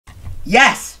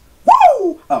Yes!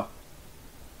 Woo! Oh.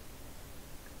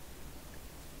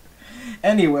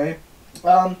 Anyway,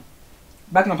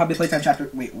 back on Poppy Playtime Chapter...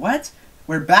 Wait, what?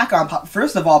 We're back on...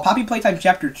 First of all, Poppy Playtime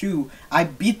Chapter 2. I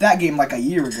beat that game like a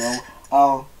year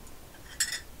ago.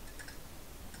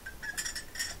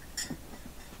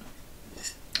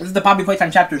 This is the Poppy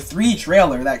Playtime Chapter 3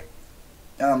 trailer that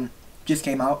just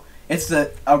came out. It's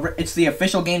the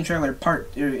official game trailer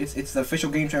part. It's the official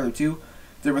game trailer 2.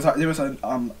 There was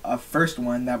a first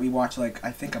one that we watched like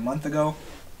I think a month ago.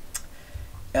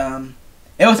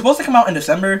 It was supposed to come out in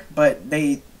December, but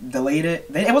they delayed it.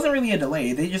 It wasn't really a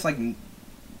delay. They just like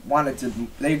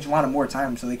they just wanted more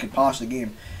time so they could polish the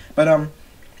game. But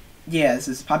yeah, this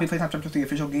is Poppy Playtime Chapter 3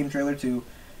 official game trailer 2.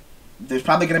 There's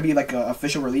probably gonna be like an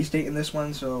official release date in this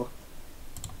one, so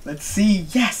let's see.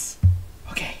 Yes.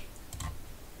 Okay.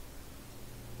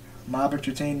 Mob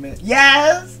Entertainment.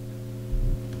 Yes.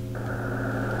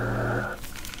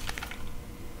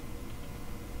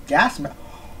 Gas.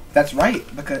 That's right.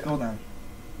 Because hold on.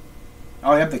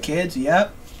 Oh, you have the kids.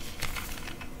 Yep.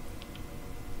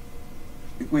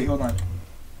 Wait, hold on.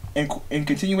 In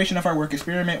continuation of our work,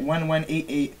 experiment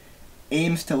 1188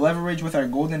 aims to leverage with our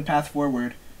golden path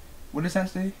forward. What does that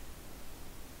say?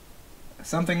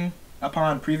 Something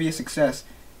upon previous success,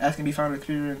 as can be found in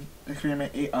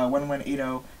experiment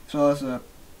 1180. So as a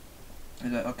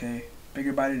okay,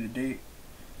 bigger body to date.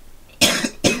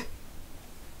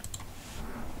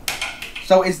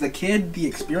 So is the kid the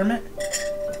experiment?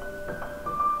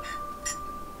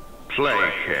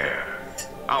 Playcare,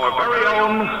 our very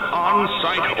own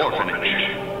on-site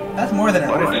orphanage. That's more than an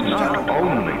But orphanage. it's not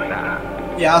only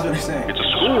that. Yeah, I was gonna say. It's a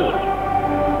school, a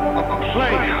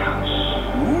playhouse,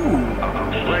 Ooh. a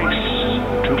place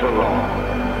to belong.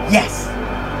 Yes.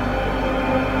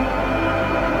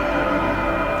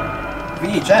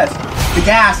 VHS. The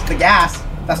gas. The gas.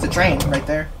 That's the train right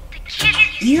there.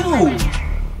 Ew. Now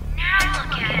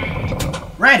look at it.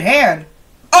 Red hand.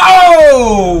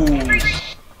 Oh!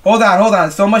 Hold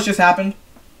on. So much just happened.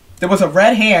 There was a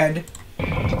red hand.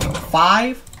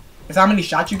 5. Is that how many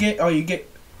shots you get? Oh, you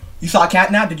saw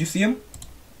Catnap? Did you see him?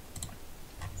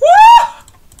 Woo!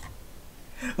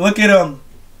 Look at him.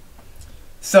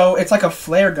 So it's like a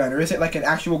flare gun, or is it like an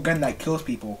actual gun that kills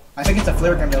people? I think it's a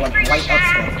flare gun that like light up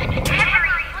stuff.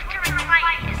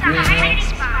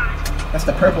 That's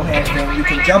the purple hand thing. You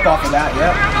can jump off of that.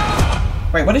 Yep.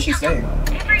 Wait, what is she saying?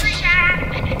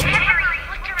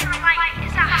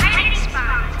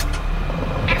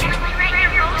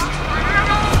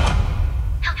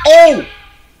 Oh!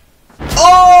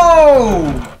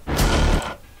 Oh!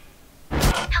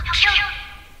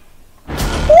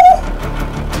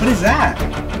 What is that?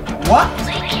 What?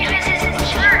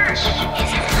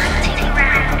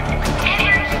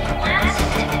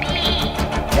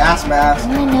 Gas mask.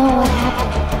 I know what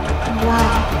happened and why.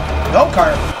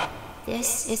 Go-kart.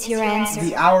 This is your answer.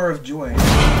 The hour of joy.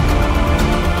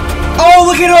 Oh,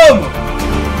 look at him!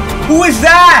 Who is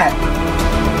that?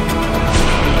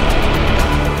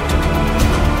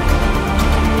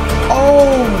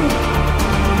 Oh!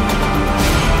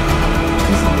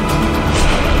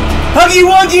 Huggy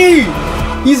Wuggy!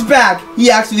 He's back. He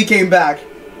actually came back.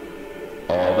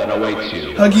 All that awaits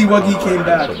you. Huggy Wuggy came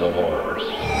back. Horrors.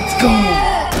 Let's go.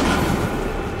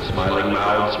 Smiling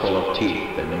mouths full of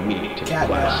teeth and meat and Cat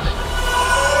flesh.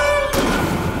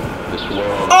 This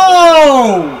world.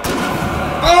 Oh!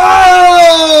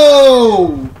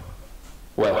 Oh!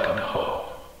 Welcome home.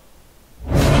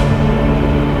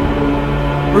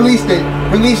 Release date.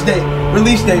 Release date.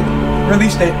 Release date.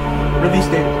 Release date. Release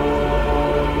date.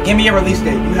 Give me a release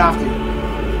date. You have to.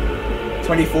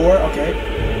 24. Okay.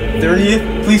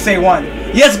 30th. Please say 1.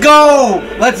 Let's go.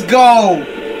 Let's go.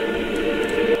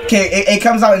 Okay. It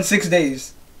comes out in 6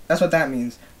 days. That's what that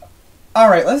means. All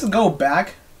right. Let's go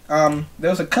back. There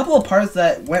was a couple of parts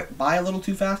that went by a little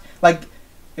too fast. Like,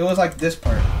 it was like this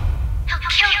part.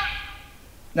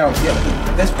 No,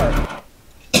 yeah, this part.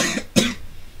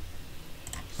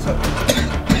 So,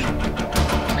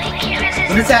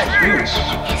 what does that do?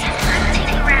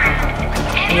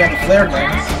 And you have the flare gun.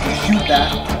 You shoot that.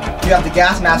 You have the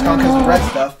gas mask on because of the red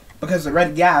stuff. Because of the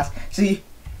red gas. See,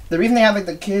 the reason they have like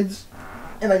the kids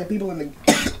and like the people in the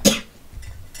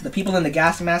the people in the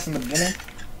gas mask in the beginning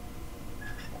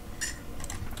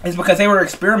is because they were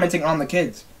experimenting on the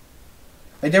kids.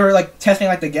 Like they were like testing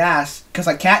like the gas, cause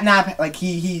like Catnap, like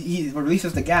he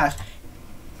releases the gas,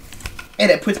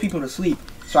 and it puts people to sleep.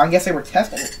 So I guess they were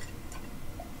testing it.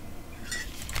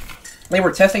 They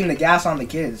were testing the gas on the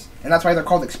kids, and that's why they're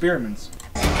called experiments.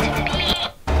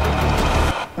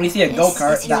 When you see a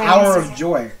go-kart, the hour of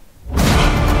joy.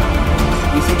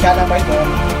 You see Catnap right there.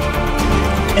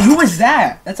 And who is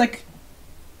that? That's like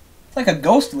It's like a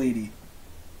ghost lady.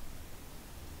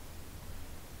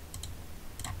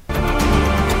 And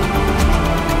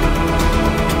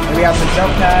we have the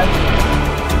jump pad.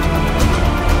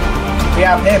 We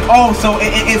have him. Oh, so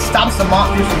it stops the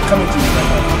monsters from coming to you.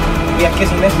 We have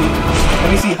Kissy Missy.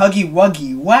 Let me see Huggy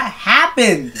Wuggy. What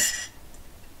happened?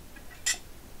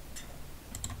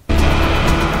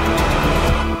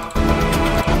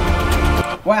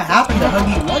 What happened to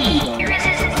Huggy Wuggy though?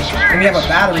 And we have a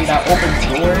battery that opens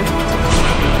doors.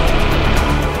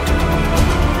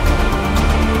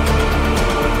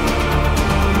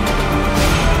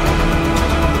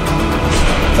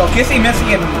 So Kissy,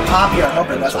 Missy, and Poppy are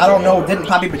helping us. I don't know, didn't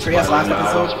Poppy betray us last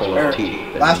episode? Or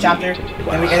last chapter?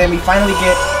 And then we finally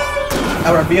get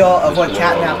a reveal of what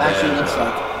Catnap actually looks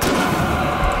like.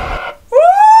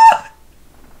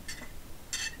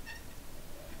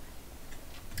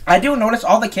 I do notice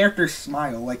all the characters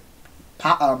smile, like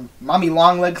Mommy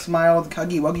Longleg smiled,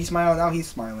 Huggy Wuggy smiled, now he's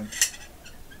smiling.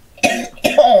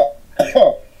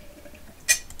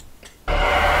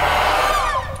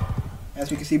 As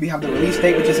we can see, we have the release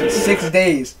date, which is in 6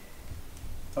 days.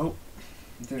 Oh,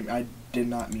 I did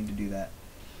not mean to do that.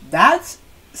 That's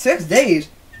 6 days.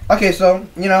 Okay, so,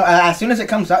 you know, as soon as it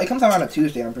comes out on a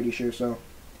Tuesday, I'm pretty sure, so.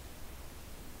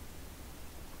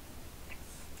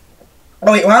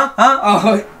 Oh, wait, huh?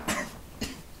 Oh, wait.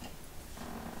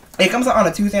 It comes out on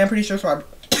a Tuesday, I'm pretty sure, so I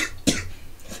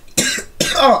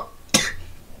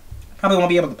probably won't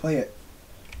be able to play it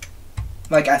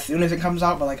like as soon as it comes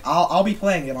out, but like I'll be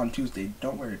playing it on Tuesday.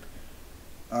 Don't worry.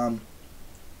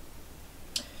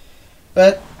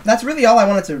 But that's really all I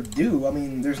wanted to do. I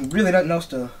mean, there's really nothing else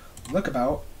to look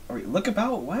about. Or look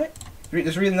about what?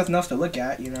 There's really nothing else to look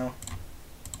at, you know.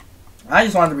 I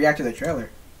just wanted to react to the trailer.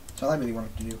 That's all I really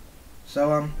wanted to do.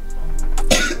 So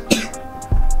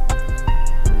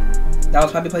that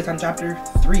was probably Playtime Chapter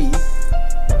 3,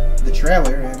 the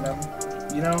trailer,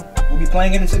 and you know, we'll be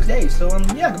playing it in 6 days. So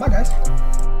yeah, goodbye guys.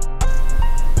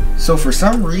 So for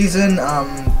some reason,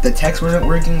 the text wasn't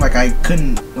working. Like I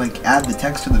couldn't like add the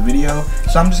text to the video,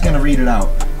 so I'm just gonna read it out.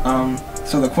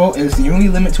 So the quote is, "The only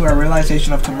limit to our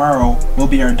realization of tomorrow will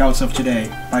be our doubts of today,"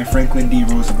 by Franklin D.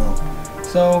 Roosevelt.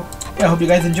 So yeah, I hope you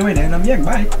guys enjoyed it, and yeah,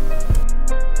 goodbye.